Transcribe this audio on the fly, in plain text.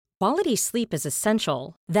Quality sleep is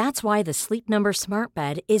essential. That's why the Sleep Number Smart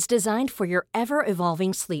Bed is designed for your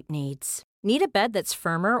ever-evolving sleep needs. Need a bed that's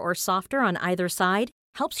firmer or softer on either side?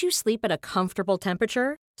 Helps you sleep at a comfortable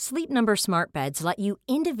temperature? Sleep Number Smart Beds let you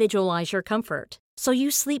individualize your comfort, so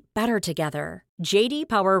you sleep better together. J.D.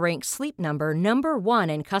 Power ranks Sleep Number number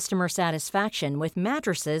 1 in customer satisfaction with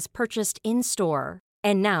mattresses purchased in-store.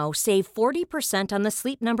 And now, save 40% on the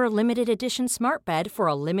Sleep Number Limited Edition Smart Bed for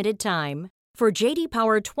a limited time. For J.D.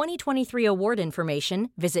 Power 2023 award information,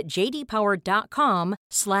 visit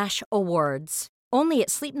jdpower.com/awards. Only at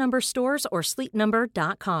Sleep Number stores or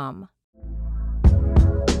sleepnumber.com.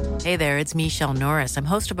 Hey there, it's Michelle Norris. I'm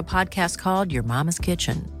host of a podcast called Your Mama's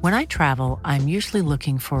Kitchen. When I travel, I'm usually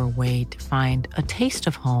looking for a way to find a taste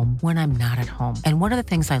of home when I'm not at home. And one of the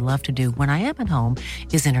things I love to do when I am at home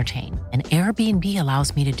is entertain. And Airbnb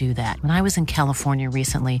allows me to do that. When I was in California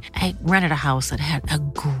recently, I rented a house that had a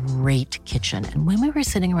great kitchen. And when we were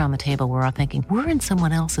sitting around the table, we were all thinking, we're in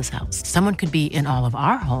someone else's house. Someone could be in all of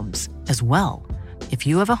our homes as well. If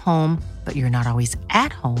you have a home, but you're not always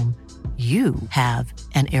at home, you have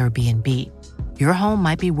an Airbnb. Your home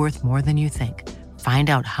might be worth more than you think.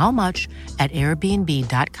 Find out how much at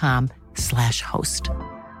airbnb.com/host.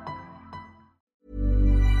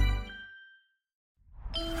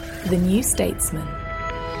 The New Statesman.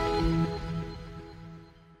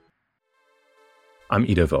 I'm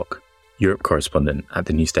Ido Vock, Europe correspondent at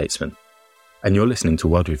The New Statesman, and you're listening to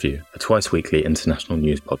World Review, a twice-weekly international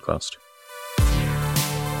news podcast.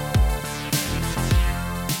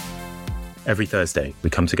 Every Thursday, we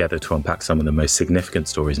come together to unpack some of the most significant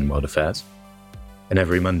stories in world affairs. And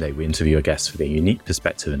every Monday, we interview a guest for their unique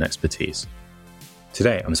perspective and expertise.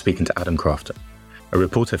 Today, I'm speaking to Adam Crafton, a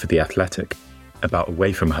reporter for The Athletic, about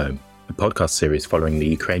Away From Home, a podcast series following the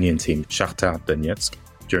Ukrainian team Shakhtar Donetsk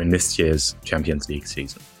during this year's Champions League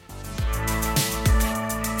season.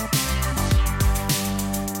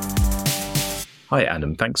 Hi,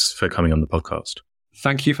 Adam. Thanks for coming on the podcast.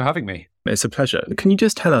 Thank you for having me. It's a pleasure. Can you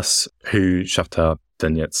just tell us who Shakhtar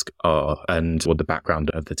Donetsk are and what the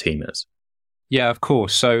background of the team is? Yeah, of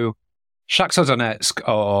course. So Shakhtar Donetsk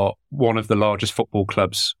are one of the largest football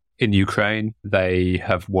clubs in Ukraine. They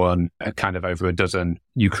have won kind of over a dozen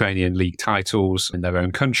Ukrainian league titles in their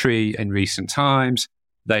own country in recent times.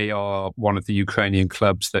 They are one of the Ukrainian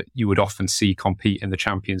clubs that you would often see compete in the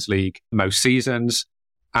Champions League most seasons.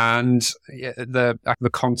 And the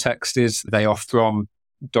context is they are from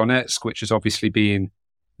Donetsk, which has obviously been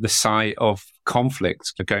the site of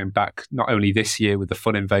conflict going back not only this year with the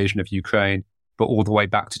full invasion of Ukraine, but all the way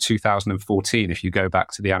back to 2014. If you go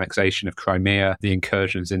back to the annexation of Crimea, the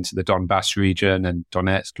incursions into the Donbass region and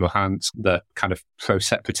Donetsk, Luhansk, the kind of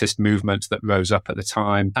pro-separatist movement that rose up at the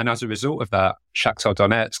time. And as a result of that, Shakhtar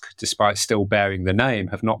Donetsk, despite still bearing the name,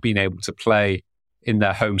 have not been able to play in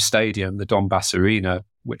their home stadium, the Donbass Arena,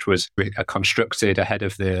 which was constructed ahead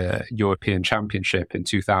of the European Championship in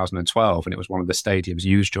 2012. And it was one of the stadiums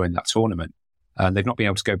used during that tournament. And they've not been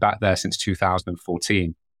able to go back there since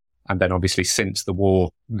 2014. And then obviously since the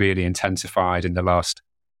war really intensified in the last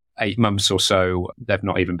 8 months or so, they've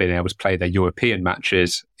not even been able to play their European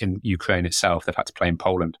matches in Ukraine itself. They've had to play in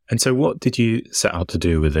Poland. And so what did you set out to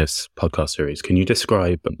do with this podcast series? Can you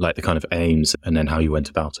describe like the kind of aims and then how you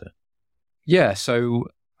went about it? Yeah, so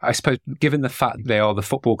I suppose given the fact they are the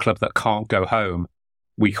football club that can't go home,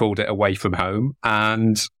 we called it Away From Home.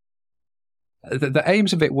 And the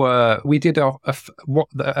aims of it were, we did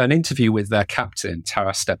an interview with their captain,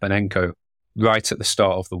 Taras Stepanenko, right at the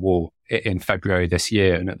start of the war in February this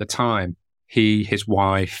year. And at the time, he, his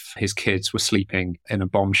wife, his kids were sleeping in a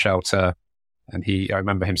bomb shelter. And I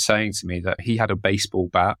remember him saying to me that he had a baseball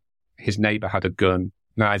bat, his neighbor had a gun.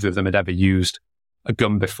 Neither of them had ever used a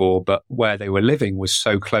gun before, but where they were living was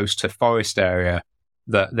so close to forest area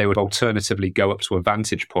that they would alternatively go up to a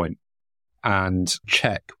vantage point and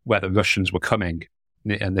check where the Russians were coming.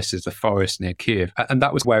 And this is the forest near Kiev. And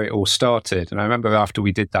that was where it all started. And I remember after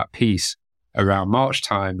we did that piece around March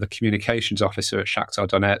time, the communications officer at Shakhtar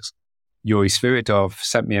Donetsk, Yuri Sviridov,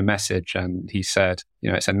 sent me a message and he said,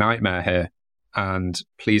 it's a nightmare here and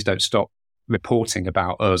please don't stop reporting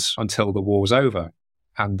about us until the war's over.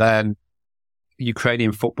 And then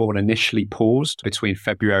Ukrainian football initially paused between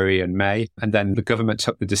February and May, and then the government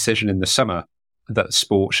took the decision in the summer that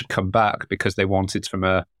sport should come back because they wanted, from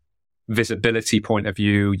a visibility point of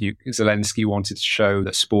view, Zelensky wanted to show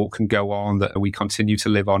that sport can go on, that we continue to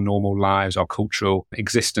live our normal lives, our cultural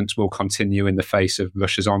existence will continue in the face of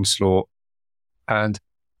Russia's onslaught. And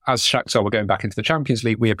as Shakhtar were going back into the Champions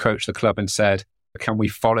League, we approached the club and said, can we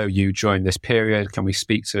follow you during this period? Can we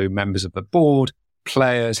speak to members of the board,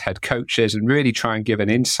 players, head coaches, and really try and give an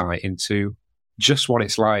insight into just what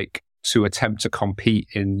it's like to attempt to compete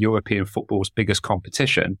in European football's biggest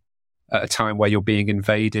competition at a time where you're being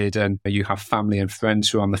invaded and you have family and friends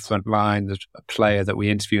who are on the front line. There's a player that we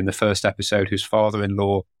interview in the first episode whose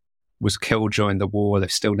father-in-law was killed during the war.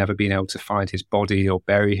 They've still never been able to find his body or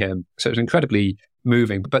bury him. So it was incredibly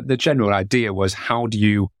moving. But the general idea was, how do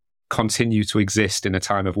you continue to exist in a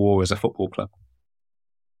time of war as a football club?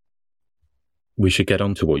 We should get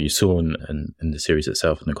on to what you saw in the series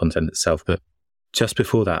itself and the content itself. But just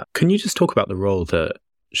before that, can you just talk about the role that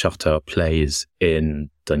Shakhtar plays in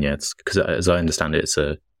Donetsk? Because as I understand it, it's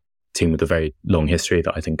a team with a very long history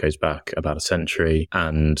that I think goes back about a century.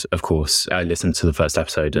 And of course, I listened to the first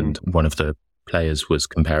episode and one of the players was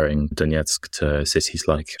comparing Donetsk to cities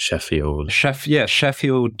like Sheffield.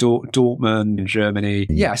 Sheffield, Dortmund in Germany.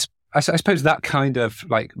 Yes. I suppose that kind of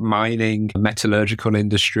like mining, metallurgical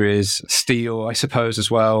industries, steel, I suppose as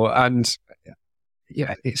well. And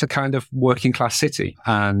yeah, it's a kind of working class city.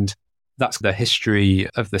 And that's the history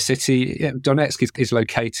of the city. Yeah, Donetsk is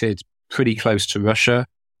located pretty close to Russia.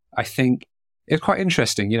 I think it's quite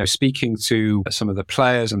interesting, speaking to some of the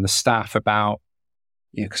players and the staff about,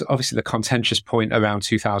 because obviously the contentious point around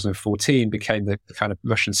 2014 became the kind of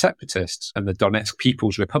Russian separatists and the Donetsk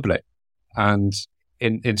People's Republic. And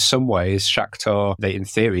in some ways, Shakhtar, in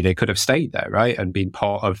theory, they could have stayed there, right, and been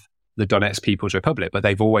part of the Donetsk People's Republic, but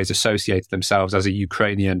they've always associated themselves as a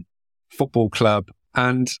Ukrainian football club.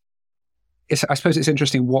 And I suppose it's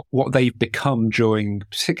interesting what they've become during,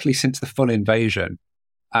 particularly since the full invasion,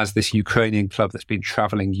 as this Ukrainian club that's been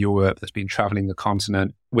traveling Europe, that's been traveling the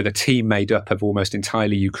continent, with a team made up of almost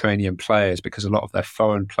entirely Ukrainian players, because a lot of their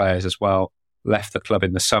foreign players as well left the club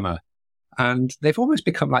in the summer. And they've almost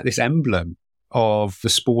become like this emblem of the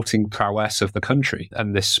sporting prowess of the country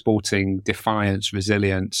and this sporting defiance,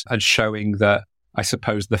 resilience, and showing that, I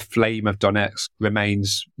suppose, the flame of Donetsk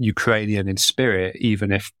remains Ukrainian in spirit,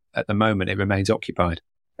 even if at the moment it remains occupied.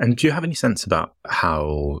 And do you have any sense about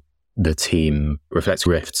how the team reflects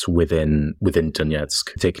rifts within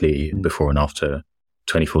Donetsk, particularly before and after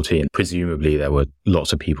 2014? Presumably there were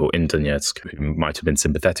lots of people in Donetsk who might have been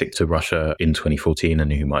sympathetic to Russia in 2014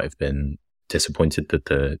 and who might have been disappointed that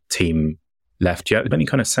the team left. Do you have any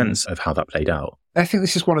kind of sense of how that played out? I think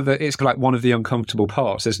this is it's like one of the uncomfortable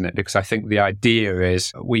parts, isn't it? Because I think the idea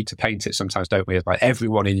is, we to paint it sometimes, don't we, as like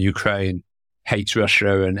everyone in Ukraine hates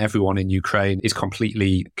Russia and everyone in Ukraine is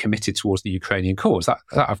completely committed towards the Ukrainian cause.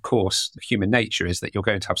 That of course, human nature is that you're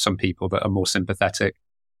going to have some people that are more sympathetic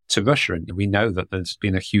to Russia. And we know that there's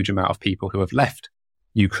been a huge amount of people who have left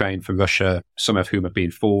Ukraine for Russia, some of whom have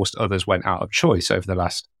been forced, others went out of choice over the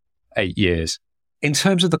last 8 years. In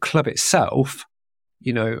terms of the club itself,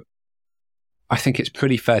 I think it's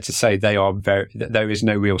pretty fair to say that there is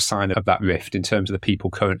no real sign of that rift in terms of the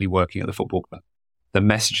people currently working at the football club. The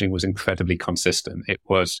messaging was incredibly consistent. It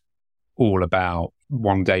was all about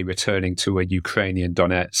one day returning to a Ukrainian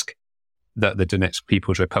Donetsk, that the Donetsk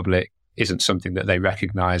People's Republic isn't something that they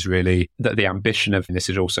recognize really, that the ambition of, and this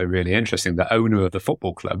is also really interesting, the owner of the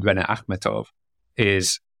football club, Renat Akhmetov,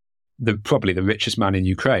 is probably the richest man in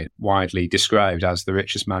Ukraine, widely described as the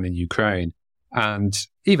richest man in Ukraine. And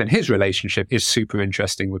even his relationship is super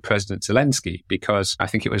interesting with President Zelensky, because I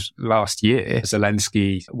think it was last year,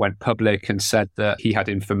 Zelensky went public and said that he had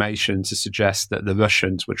information to suggest that the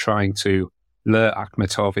Russians were trying to lure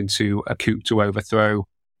Akhmetov into a coup to overthrow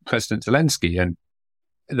President Zelensky. And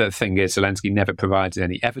the thing is, Zelensky never provided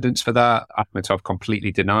any evidence for that. Akhmetov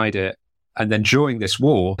completely denied it. And then during this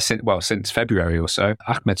war, since February or so,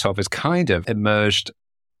 Akhmetov has kind of emerged.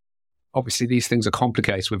 Obviously, these things are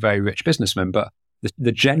complicated with very rich businessmen, but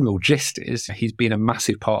the general gist is he's been a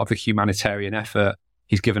massive part of the humanitarian effort.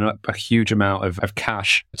 He's given up a huge amount of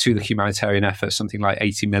cash to the humanitarian effort, something like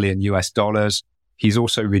 $80 million US. He's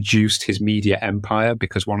also reduced his media empire,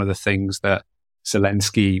 because one of the things that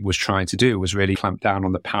Zelensky was trying to do was really clamp down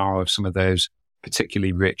on the power of some of those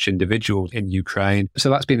particularly rich individuals in Ukraine. So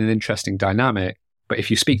that's been an interesting dynamic. But if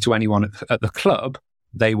you speak to anyone at the club,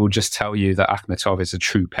 they will just tell you that Akhmetov is a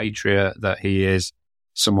true patriot, that he is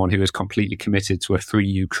someone who is completely committed to a free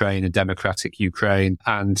Ukraine, a democratic Ukraine.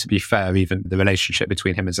 And to be fair, even the relationship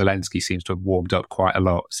between him and Zelensky seems to have warmed up quite a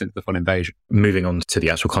lot since the full invasion. Moving on to the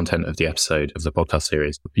actual content of the episode of the podcast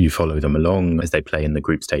series, you follow them along as they play in the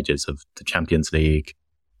group stages of the Champions League,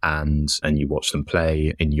 and you watch them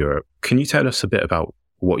play in Europe. Can you tell us a bit about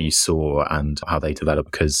what you saw and how they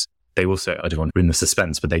developed? Because They also, I don't want to ruin the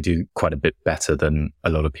suspense, but they do quite a bit better than a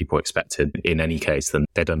lot of people expected in any case than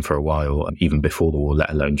they'd done for a while, even before the war, let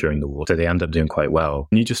alone during the war. So they end up doing quite well.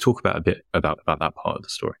 Can you just talk about a bit about that part of the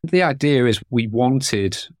story? The idea is we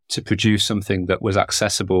wanted to produce something that was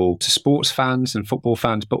accessible to sports fans and football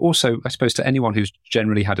fans, but also, I suppose, to anyone who's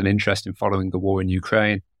generally had an interest in following the war in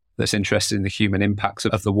Ukraine, that's interested in the human impacts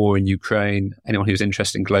of the war in Ukraine, anyone who's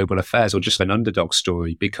interested in global affairs, or just an underdog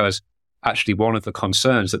story, because actually one of the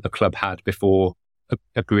concerns that the club had before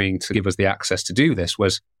agreeing to give us the access to do this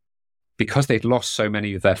was because they'd lost so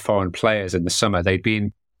many of their foreign players in the summer. They'd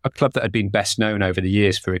been a club that had been best known over the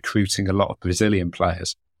years for recruiting a lot of Brazilian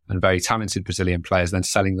players and very talented Brazilian players, then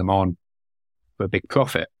selling them on for a big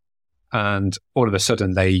profit. And all of a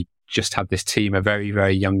sudden, they just had this team of very,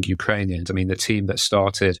 very young Ukrainians. I mean, the team that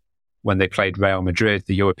started when they played Real Madrid,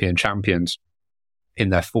 the European champions, in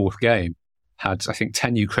their fourth game, had, I think,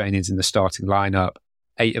 10 Ukrainians in the starting lineup,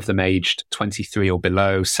 8 of them aged 23 or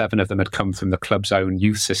below. 7 of them had come from the club's own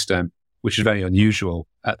youth system, which is very unusual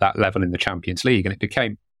at that level in the Champions League. And it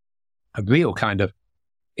became a real kind of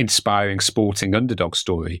inspiring sporting underdog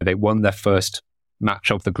story. They won their first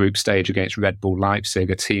match of the group stage against Red Bull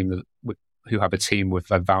Leipzig, a team who have a team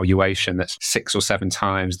with a valuation that's 6 or 7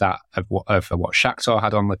 times that of what Shakhtar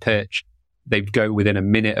had on the pitch. They'd go within a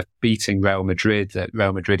minute of beating Real Madrid, that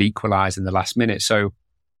Real Madrid equalised in the last minute. So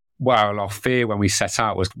while our fear when we set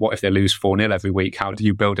out was, what if they lose 4-0 every week? How do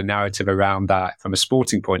you build a narrative around that from a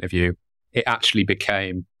sporting point of view? It actually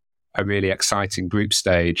became a really exciting group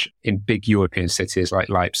stage in big European cities like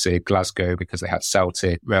Leipzig, Glasgow, because they had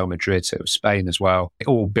Celtic, Real Madrid, so it was Spain as well. It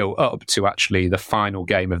all built up to actually the final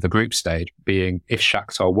game of the group stage being, if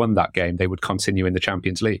Shakhtar won that game, they would continue in the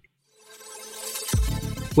Champions League.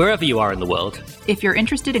 Wherever you are in the world, if you're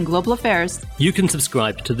interested in global affairs, you can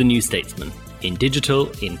subscribe to The New Statesman in digital,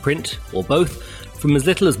 in print, or both from as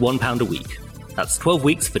little as £1 a week. That's 12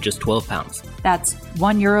 weeks for just £12. That's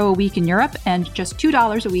 €1 a week in Europe and just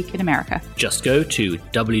 $2 a week in America. Just go to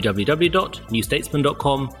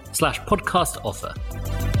www.newstatesman.com/podcast offer.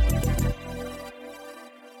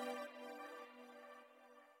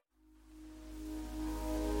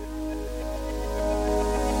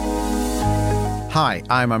 Hi,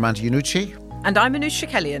 I'm Armando Iannucci. And I'm Anoush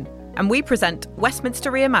Shakelian. And we present Westminster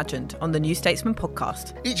Reimagined on the New Statesman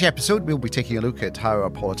podcast. Each episode, we'll be taking a look at how our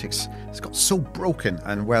politics has got so broken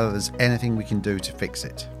and whether there's anything we can do to fix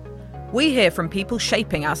it. We hear from people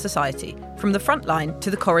shaping our society, from the front line to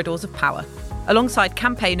the corridors of power, alongside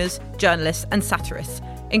campaigners, journalists and satirists,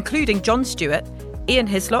 including Jon Stewart, Ian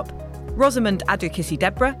Hislop, Rosamund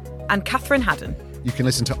Adukisi-Deborah and Catherine Haddon. You can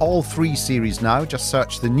listen to all 3 series now. Just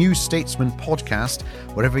search the New Statesman podcast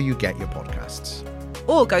wherever you get your podcasts.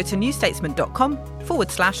 Or go to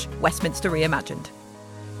newstatesman.com/Westminster Reimagined.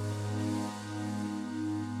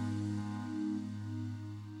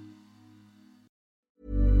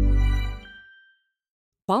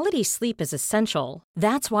 Quality sleep is essential.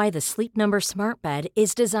 That's why the Sleep Number Smart Bed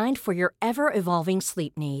is designed for your ever-evolving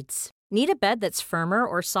sleep needs. Need a bed that's firmer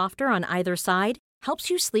or softer on either side?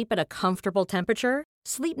 Helps you sleep at a comfortable temperature?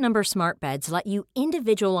 Sleep Number Smart Beds let you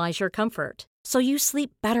individualize your comfort, so you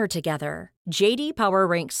sleep better together. J.D. Power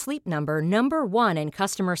ranks Sleep Number number 1 in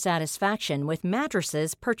customer satisfaction with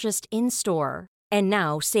mattresses purchased in-store. And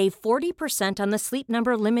now save 40% on the Sleep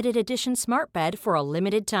Number Limited Edition Smart Bed for a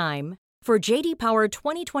limited time. For J.D. Power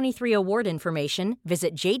 2023 award information,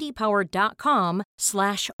 visit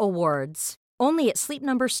jdpower.com/awards. Only at Sleep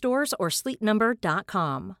Number stores or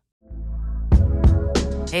sleepnumber.com.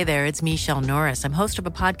 Hey there, it's Michelle Norris. I'm host of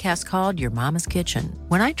a podcast called Your Mama's Kitchen.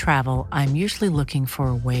 When I travel, I'm usually looking for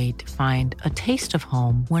a way to find a taste of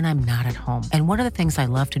home when I'm not at home. And one of the things I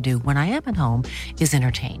love to do when I am at home is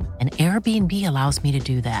entertain. And Airbnb allows me to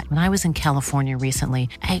do that. When I was in California recently,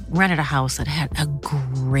 I rented a house that had a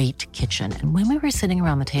great kitchen. And when we were sitting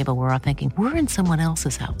around the table, we were all thinking, we're in someone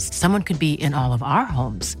else's house. Someone could be in all of our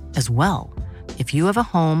homes as well. If you have a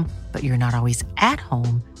home, but you're not always at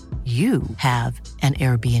home, you have an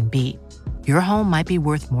Airbnb. Your home might be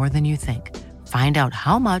worth more than you think. Find out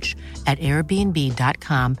how much at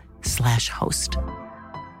airbnb.com/host.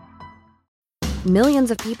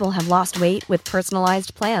 Millions of people have lost weight with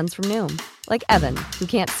personalized plans from Noom. Like Evan, who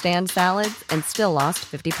can't stand salads and still lost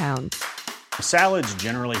 50 pounds. Salads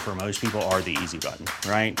generally for most people are the easy button,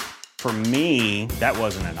 right? For me, that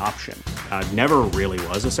wasn't an option. I never really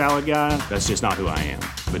was a salad guy. That's just not who I am.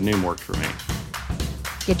 But Noom worked for me.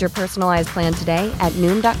 Get your personalized plan today at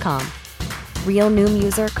Noom.com. Real Noom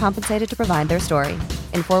user compensated to provide their story.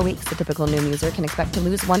 In 4 weeks, the typical Noom user can expect to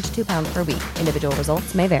lose 1 to 2 pounds per week. Individual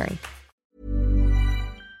results may vary.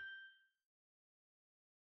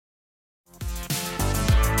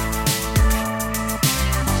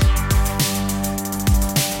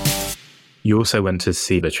 You also went to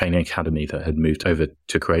see the training academy that had moved over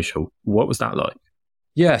to Croatia. What was that like?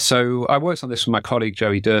 Yeah, so I worked on this with my colleague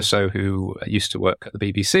Joey Durso, who used to work at the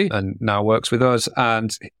BBC and now works with us.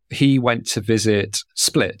 And he went to visit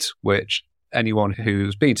Split, which anyone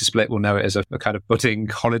who's been to Split will know it as a kind of budding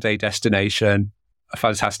holiday destination, a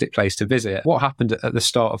fantastic place to visit. What happened at the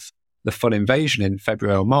start of the full invasion in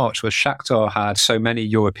February or March was Shakhtar had so many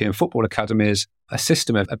European football academies, a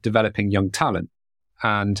system of developing young talent.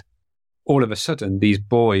 And all of a sudden, these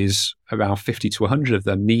boys, around 50 to 100 of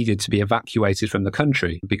them, needed to be evacuated from the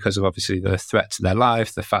country because of obviously the threat to their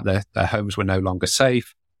life, the fact that their homes were no longer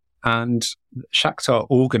safe. And Shakhtar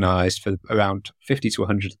organised for around 50 to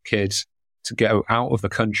 100 kids to go out of the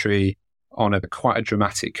country on quite a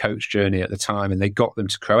dramatic coach journey at the time, and they got them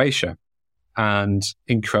to Croatia. And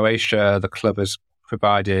in Croatia, the club has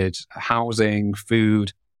provided housing,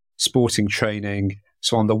 food, sporting training.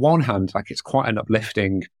 So on the one hand, like, it's quite an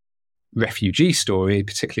uplifting refugee story,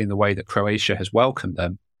 particularly in the way that Croatia has welcomed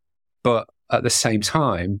them. But at the same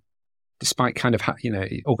time, despite kind of,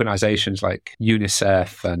 organizations like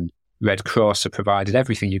UNICEF and Red Cross have provided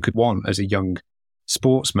everything you could want as a young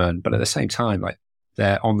sportsman, but at the same time, like,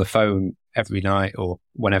 they're on the phone every night or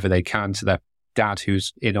whenever they can to their dad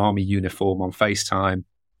who's in army uniform on FaceTime.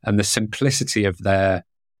 And the simplicity of their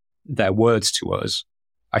words to us,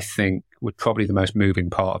 I think, was probably the most moving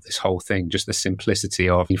part of this whole thing. Just the simplicity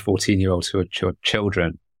of 14-year-olds who are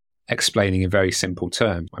children explaining in very simple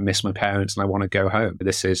terms, I miss my parents and I want to go home.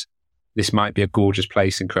 This might be a gorgeous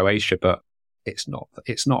place in Croatia, but it's not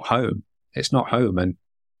home. It's not home. And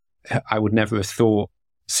I would never have thought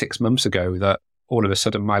 6 months ago that all of a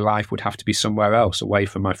sudden my life would have to be somewhere else, away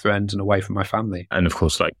from my friends and away from my family. And of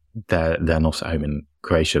course, like, they're not at home in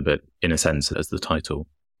Croatia, but in a sense, as the title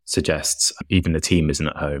suggests, even the team isn't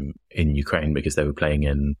at home in Ukraine because they were playing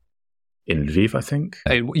in Lviv, I think.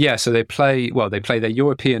 Yeah, so they play their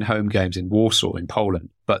European home games in Warsaw in Poland,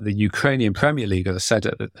 but the Ukrainian Premier League, as I said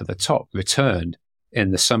at the top, returned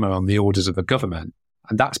in the summer on the orders of the government,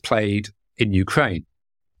 and that's played in Ukraine.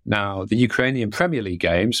 Now, the Ukrainian Premier League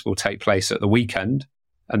games will take place at the weekend,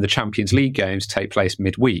 and the Champions League games take place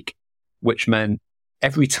midweek, which meant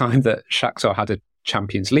every time that Shakhtar had a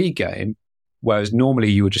Champions League game, whereas normally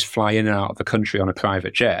you would just fly in and out of the country on a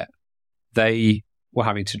private jet, they were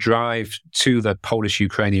having to drive to the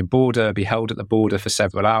Polish-Ukrainian border, be held at the border for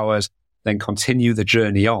several hours, then continue the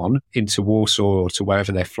journey on into Warsaw or to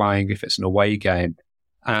wherever they're flying if it's an away game.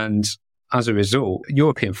 And as a result,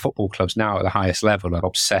 European football clubs now at the highest level are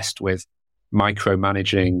obsessed with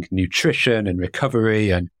micromanaging nutrition and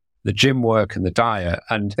recovery and the gym work and the diet.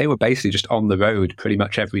 And they were basically just on the road pretty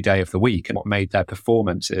much every day of the week. And what made their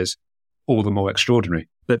performances all the more extraordinary.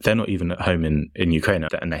 But they're not even at home in Ukraine,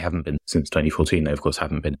 and they haven't been since 2014. They, of course,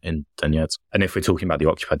 haven't been in Donetsk. And if we're talking about the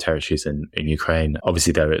occupied territories in Ukraine,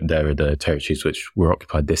 obviously there are the territories which were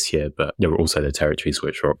occupied this year, but there were also the territories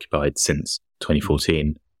which were occupied since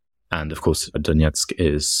 2014. And of course, Donetsk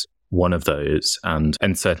is one of those. And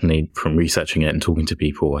certainly from researching it and talking to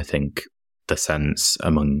people, I think the sense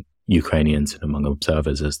among Ukrainians and among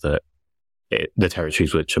observers is that the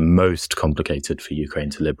territories which are most complicated for Ukraine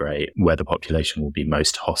to liberate, where the population will be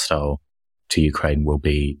most hostile to Ukraine, will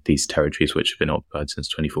be these territories which have been occupied since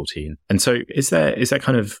 2014. And so is there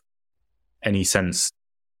kind of any sense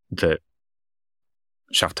that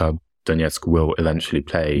Shakhtar Donetsk will eventually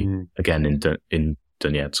play again in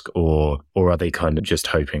Donetsk, or are they kind of just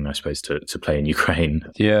hoping, I suppose, to play in Ukraine,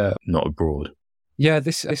 not abroad? Yeah,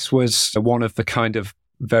 this was one of the kind of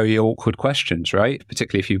very awkward questions, right?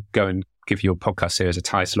 Particularly if you go and give your podcast series a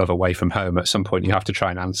title of Away from Home, at some point you have to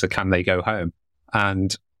try and answer, can they go home?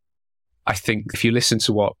 And I think if you listen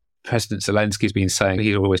to what President Zelensky's been saying,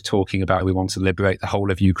 he's always talking about we want to liberate the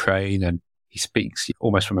whole of Ukraine, and he speaks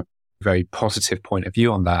almost from a very positive point of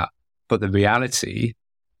view on that. But the reality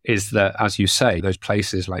is that, as you say, those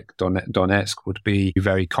places like Donetsk would be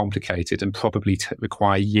very complicated and probably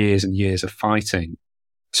require years and years of fighting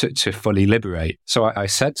to fully liberate. So I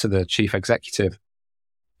said to the chief executive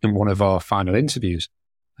in one of our final interviews,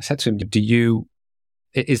 I said to him,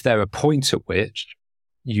 is there a point at which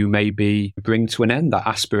you maybe bring to an end that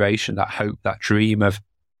aspiration, that hope, that dream of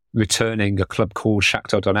returning a club called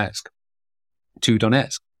Shakhtar Donetsk to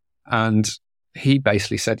Donetsk? And he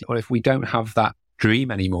basically said, well, if we don't have that dream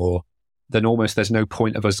anymore, then almost there's no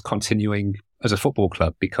point of us continuing as a football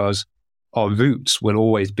club, because our roots will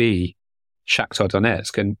always be Shakhtar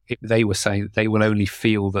Donetsk. And they were saying that they will only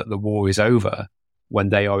feel that the war is over when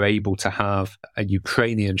they are able to have a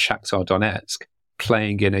Ukrainian Shakhtar Donetsk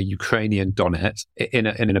playing in a Ukrainian Donetsk in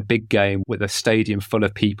a big game with a stadium full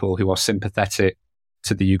of people who are sympathetic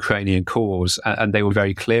to the Ukrainian cause. And they were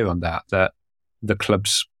very clear on that the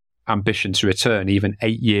club's ambition to return, even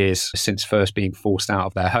 8 years since first being forced out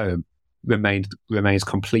of their home, remains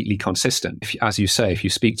completely consistent. As you say, if you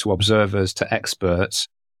speak to observers, to experts,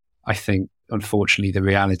 I think, unfortunately, the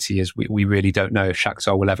reality is we really don't know if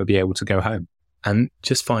Shakhtar will ever be able to go home. And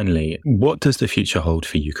just finally, what does the future hold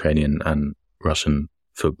for Ukrainian and Russian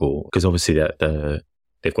football? Because obviously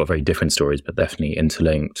they've got very different stories, but definitely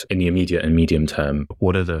interlinked. In the immediate and medium term,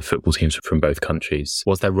 what are the football teams from both countries?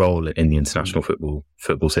 What's their role in the international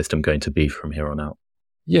football system going to be from here on out?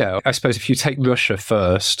 Yeah, I suppose if you take Russia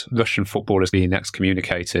first, Russian football has been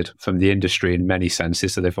excommunicated from the industry in many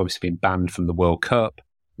senses. So they've obviously been banned from the World Cup.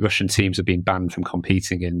 Russian teams have been banned from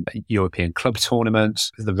competing in European club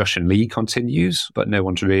tournaments. The Russian league continues, but no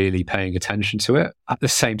one's really paying attention to it. At the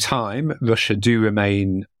same time, Russia do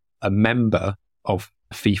remain a member of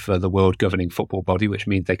FIFA, the world governing football body, which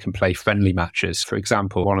means they can play friendly matches. For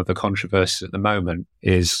example, one of the controversies at the moment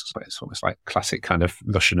is, it's almost like classic kind of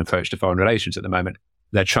Russian approach to foreign relations at the moment.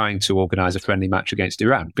 They're trying to organise a friendly match against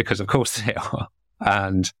Iran, because of course they are.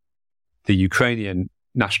 And the Ukrainian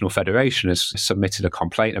National Federation has submitted a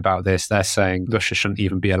complaint about this. They're saying Russia shouldn't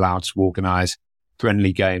even be allowed to organise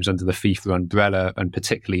friendly games under the FIFA umbrella, and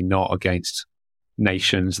particularly not against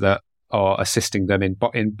nations that are assisting them in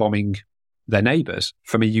bombing their neighbours.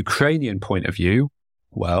 From a Ukrainian point of view,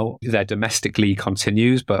 well, their domestic league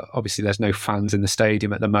continues, but obviously there's no fans in the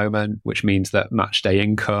stadium at the moment, which means that match day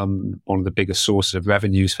income, one of the biggest sources of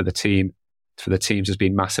revenues for the teams, has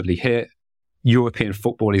been massively hit. European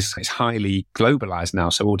football is highly globalized now,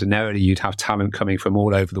 so ordinarily you'd have talent coming from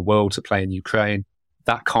all over the world to play in Ukraine.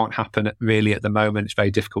 That can't happen really at the moment. It's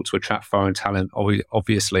very difficult to attract foreign talent,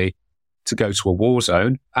 obviously, to go to a war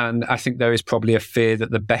zone. And I think there is probably a fear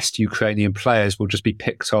that the best Ukrainian players will just be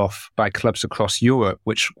picked off by clubs across Europe,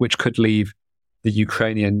 which could leave the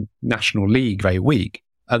Ukrainian National League very weak.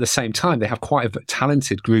 At the same time, they have quite a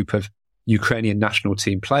talented group of Ukrainian national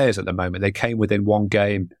team players at the moment. They came within one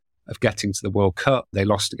game of getting to the World Cup. They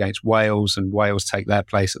lost against Wales, and Wales take their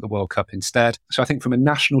place at the World Cup instead. So I think from a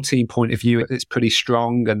national team point of view, it's pretty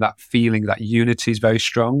strong, and that feeling, that unity is very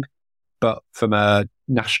strong. But from a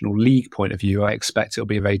National League point of view, I expect it'll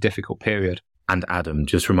be a very difficult period. And Adam,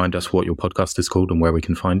 just remind us what your podcast is called and where we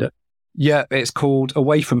can find it. Yeah, it's called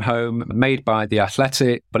Away From Home, made by The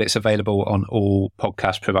Athletic, but it's available on all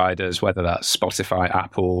podcast providers, whether that's Spotify,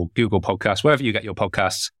 Apple, Google Podcasts, wherever you get your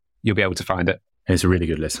podcasts, you'll be able to find it. It's a really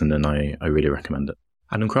good listen, and I really recommend it.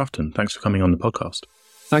 Adam Crafton, thanks for coming on the podcast.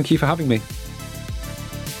 Thank you for having me.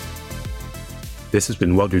 This has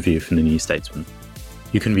been World Review from The New Statesman.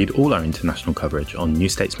 You can read all our international coverage on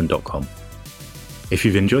newstatesman.com. If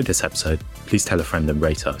you've enjoyed this episode, please tell a friend and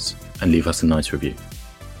rate us, and leave us a nice review.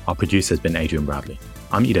 Our producer has been Adrian Bradley.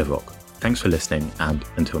 I'm Ido Vok. Thanks for listening, and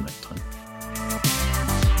until next time.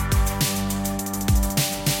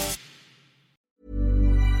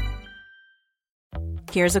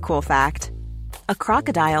 Here's a cool fact. A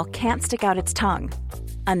crocodile can't stick out its tongue.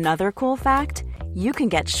 Another cool fact, you can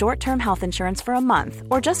get short-term health insurance for a month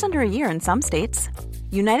or just under a year in some states.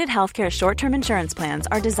 United Healthcare short-term insurance plans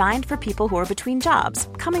are designed for people who are between jobs,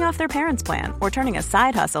 coming off their parents' plan, or turning a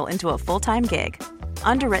side hustle into a full-time gig.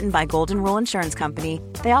 Underwritten by Golden Rule Insurance Company,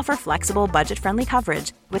 they offer flexible, budget-friendly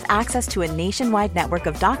coverage with access to a nationwide network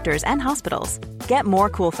of doctors and hospitals. Get more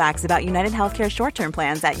cool facts about United Healthcare short-term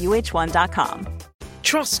plans at uh1.com.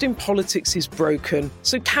 Trust in politics is broken,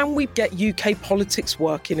 so can we get UK politics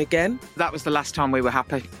working again? That was the last time we were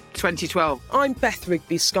happy. 2012. I'm Beth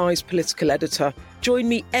Rigby, Sky's political editor. Join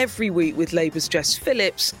me every week with Labour's Jess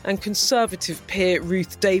Phillips and Conservative peer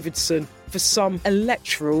Ruth Davidson for some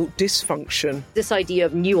electoral dysfunction. This idea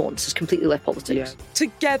of nuance has completely left politics. Yeah.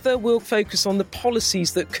 Together we'll focus on the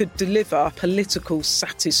policies that could deliver political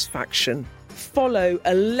satisfaction. Follow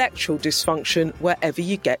Electoral Dysfunction wherever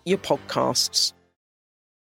you get your podcasts.